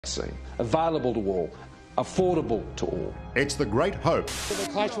vaccine, available to all, affordable to all. It's the great hope. The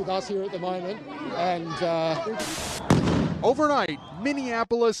clash with us here at the moment, and overnight,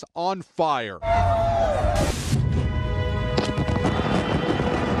 Minneapolis on fire.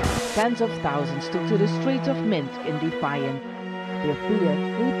 Tens of thousands took to the streets of Minsk in defiance, their fear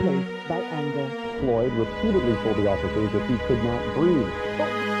replaced by anger. Floyd repeatedly told the officers that he could not breathe.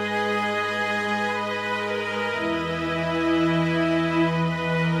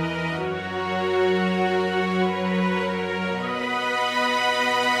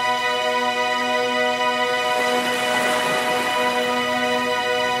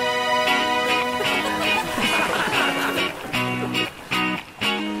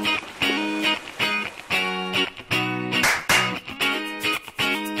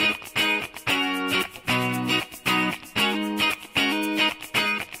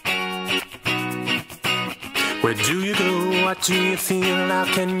 Where do you go? What do you feel? How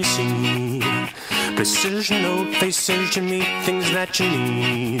can you see? Places you know, faces you meet, things that you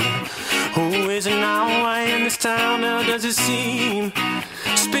need. Who is it now? Why in this town? How does it seem?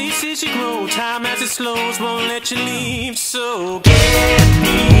 Spaces you grow, time as it slows won't let you leave. So get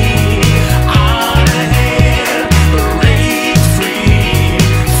me out of here, break free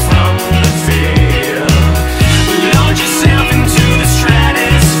from the fear. Launch yourself into the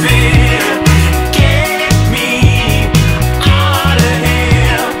stratosphere.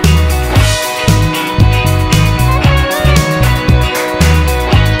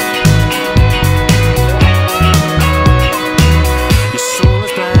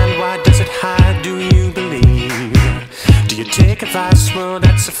 Take advice, will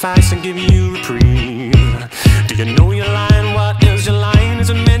that suffice and give you reprieve? Do you know you're lying? What is your lying? Is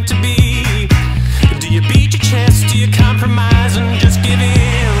it meant to be? Do you beat your chest? Do you compromise and just